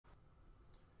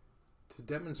To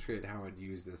demonstrate how I'd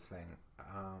use this thing,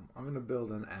 I'm going to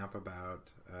build an app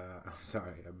about,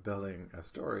 I'm building a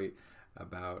story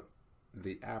about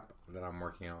the app that I'm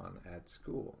working on at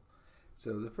school.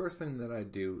 So the first thing that I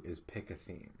do is pick a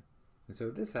theme. And so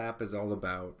this app is all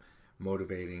about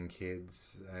motivating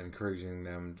kids, encouraging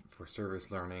them for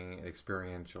service learning,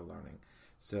 experiential learning.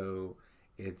 So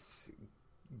it's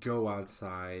go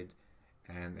outside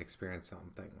and experience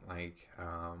something like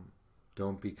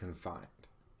don't be confined.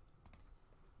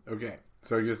 Okay,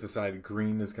 so I just decided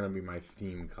green is going to be my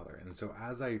theme color. And so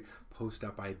as I post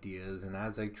up ideas and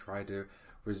as I try to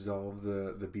resolve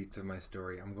the beats of my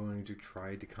story, I'm going to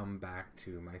try to come back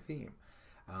to my theme.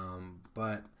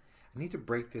 But I need to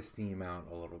break this theme out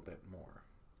a little bit more.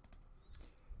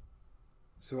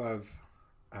 So I've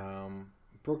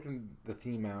broken the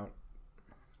theme out,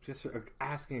 just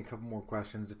asking a couple more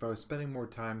questions. If I was spending more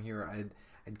time here, I'd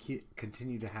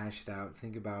continue to hash it out,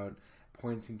 think about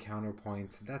points and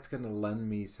counterpoints. That's going to lend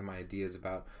me some ideas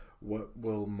about what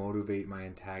will motivate my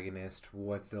antagonist,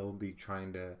 what they'll be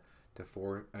trying to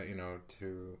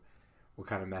what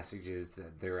kind of messages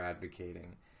that they're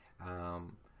advocating.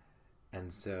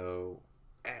 And so,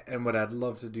 and what I'd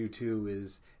love to do too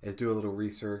is do a little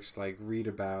research, like read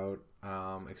about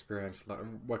experiential,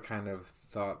 what kind of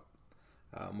thought,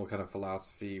 what kind of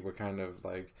philosophy, what kind of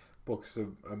like books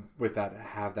with that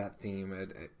have that theme.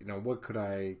 What could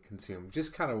I consume?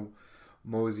 Just kind of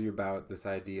mosey about this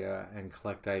idea and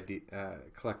collect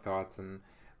thoughts and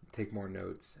take more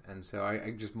notes. And so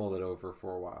I just mulled it over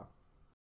for a while.